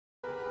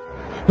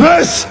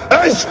This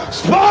is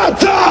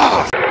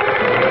Sparta!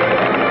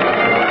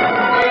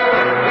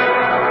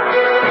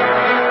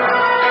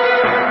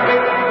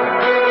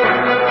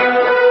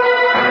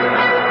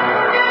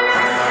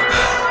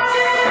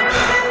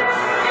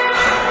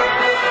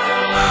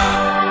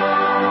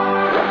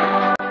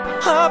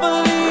 I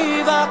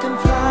believe I can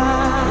fly.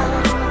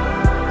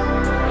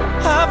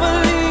 I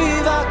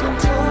believe I can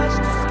touch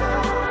the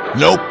sky.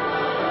 Nope.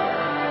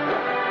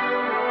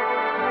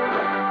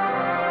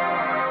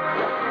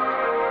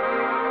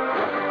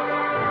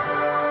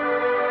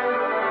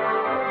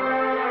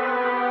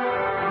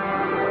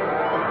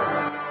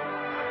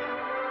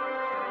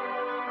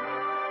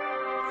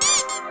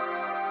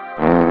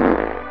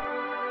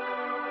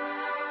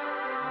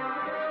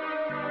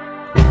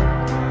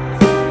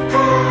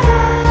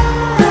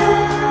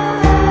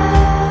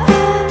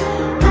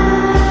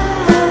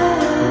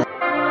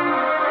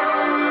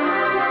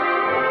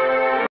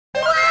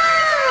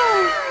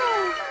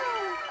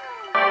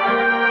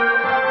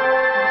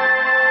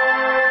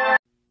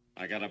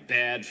 I got a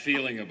bad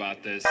feeling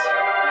about this.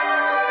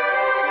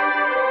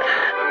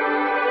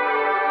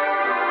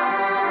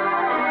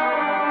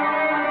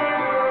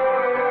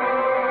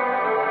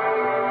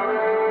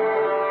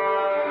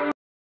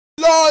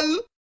 LOL!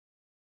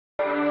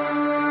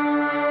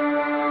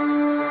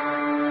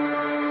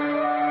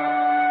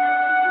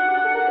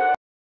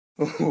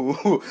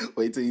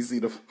 Wait till you see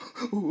the.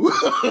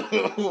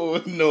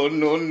 No,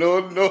 no, no,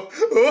 no.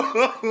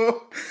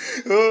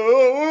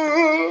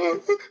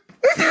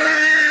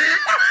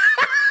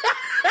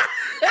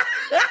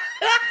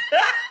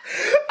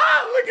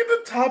 Look at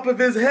the top of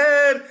his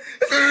head.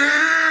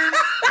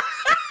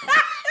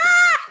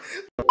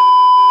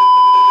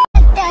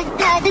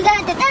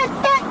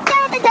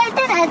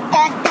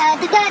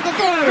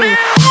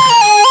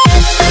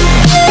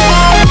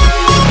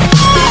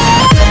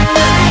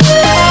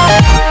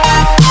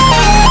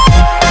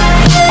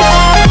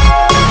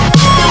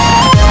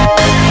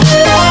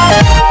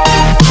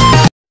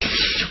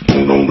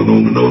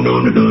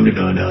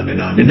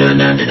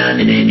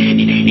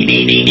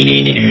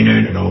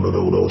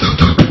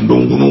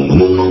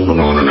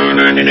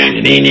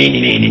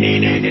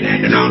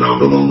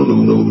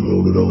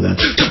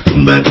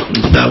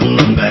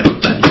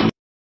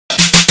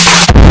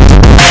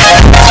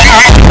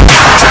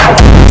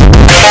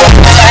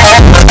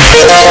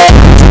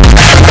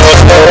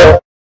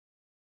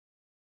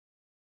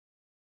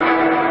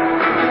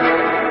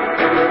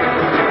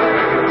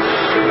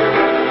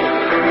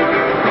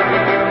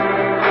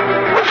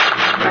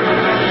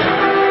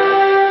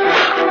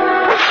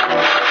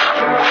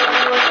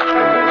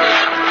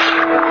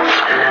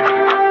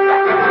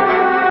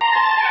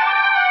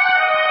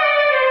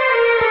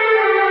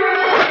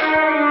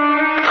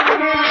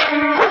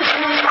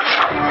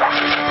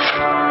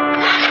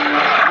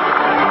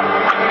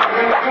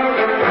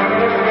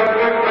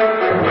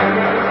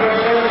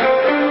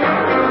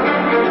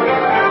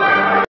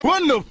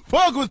 What the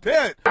fuck was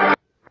that?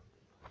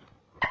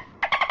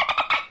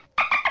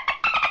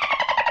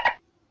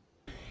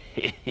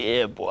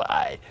 Yeah,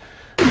 boy.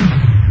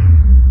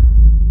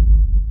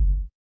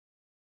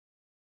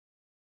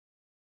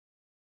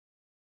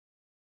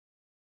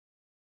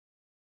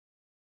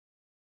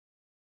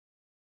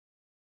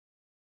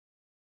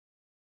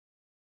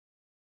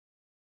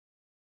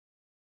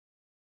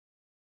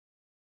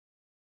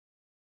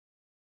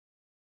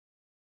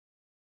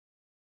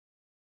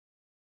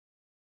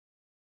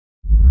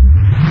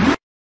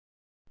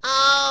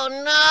 Oh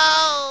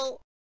no!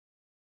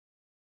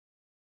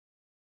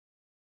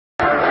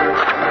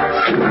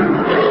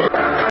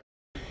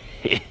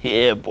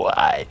 Yeah,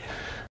 boy.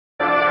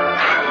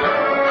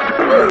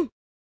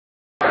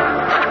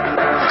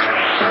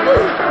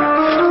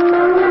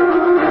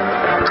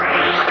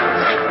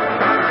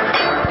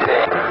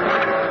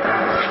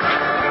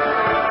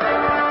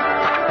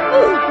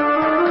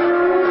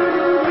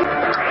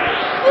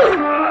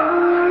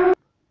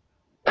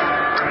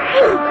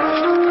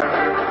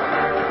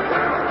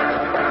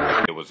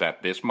 It was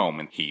at this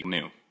moment he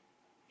knew.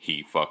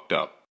 He fucked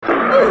up.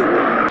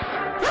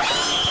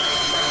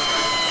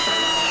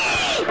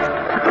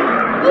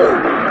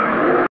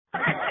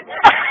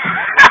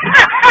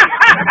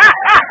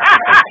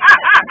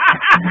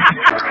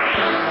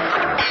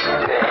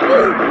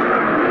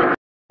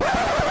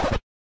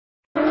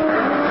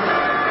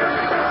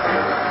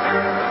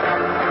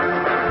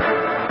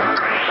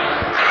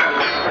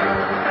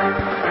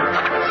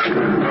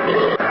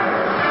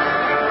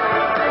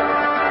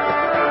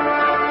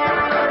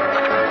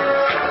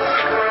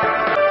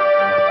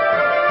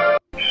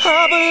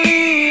 I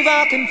believe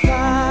I can fly.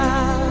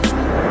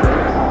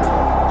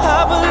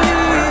 I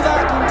believe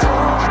I can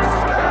touch the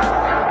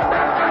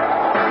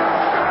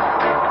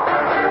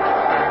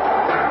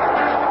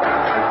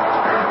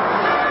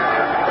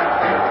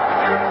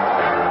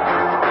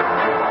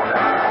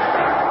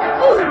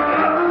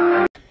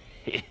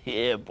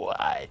Yeah,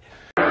 boy.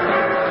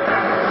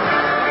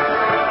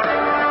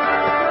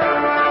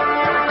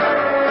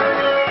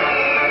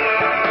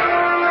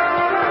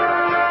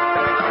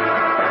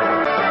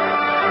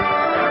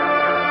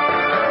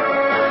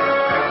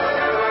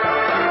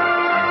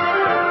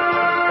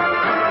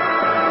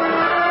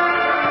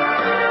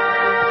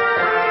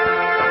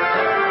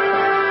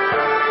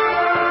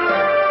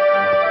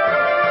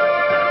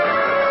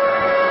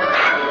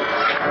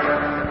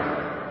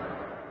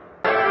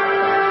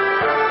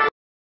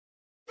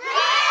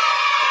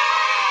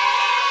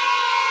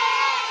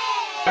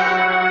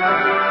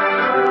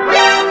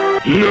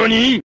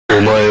 何？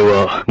お前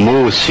は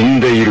もう死ん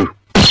でいる。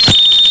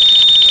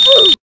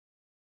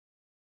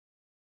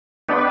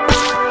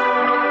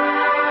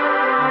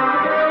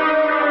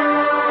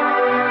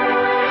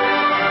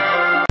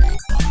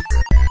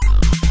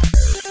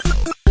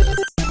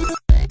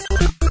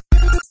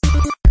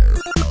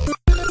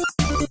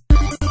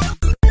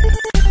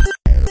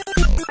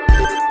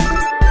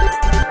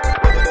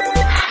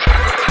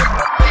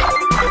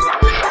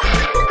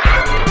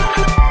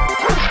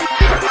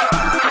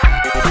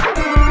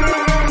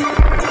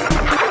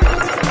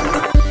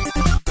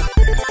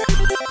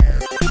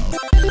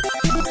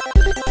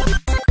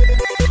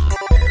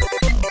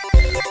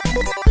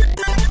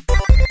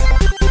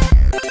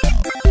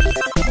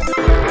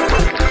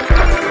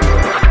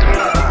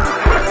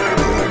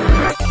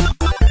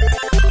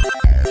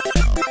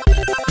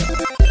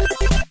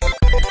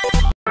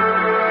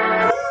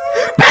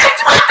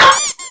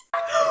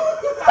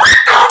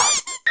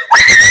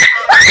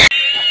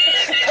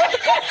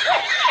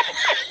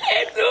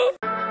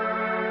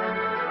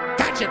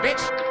Gotcha,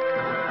 bitch!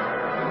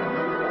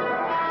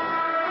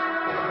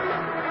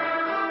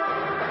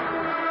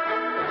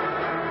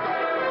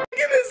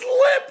 Look at his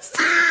lips!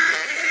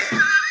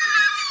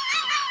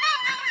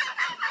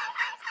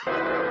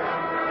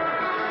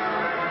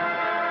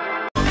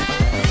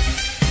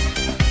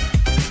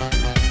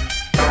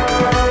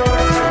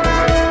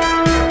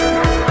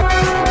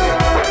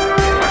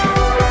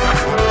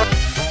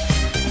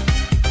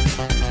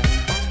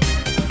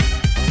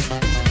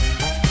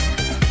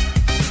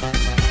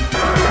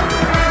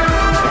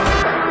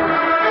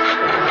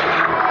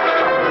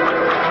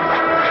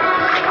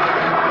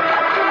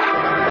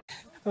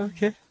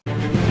 Okay.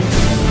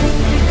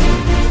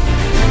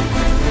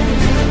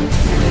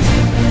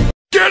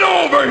 Get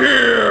over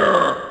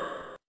here!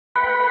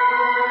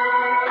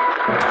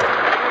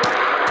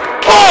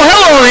 Oh,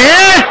 hello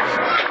there!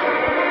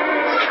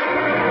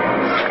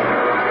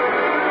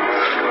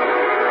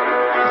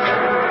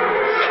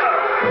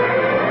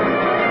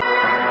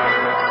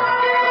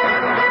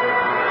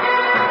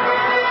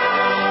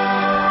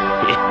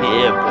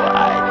 Yeah,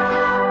 boy.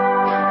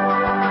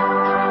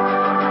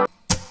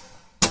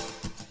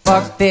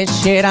 Fuck this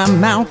shit,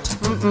 I'm out.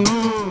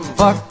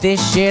 Fuck this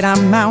shit,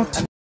 I'm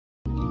out.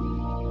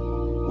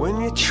 When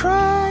you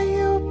try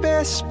your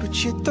best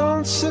but you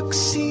don't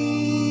succeed.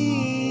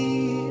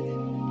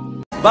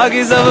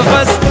 बाकी सब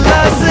first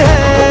class है,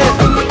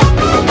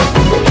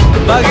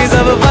 बाकी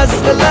सब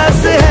first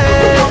class है,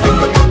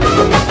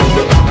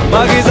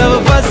 बाकी सब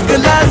first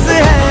class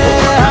है,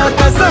 हाँ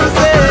कसम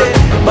से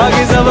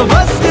बाकी सब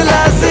फर्स्ट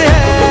क्लास है.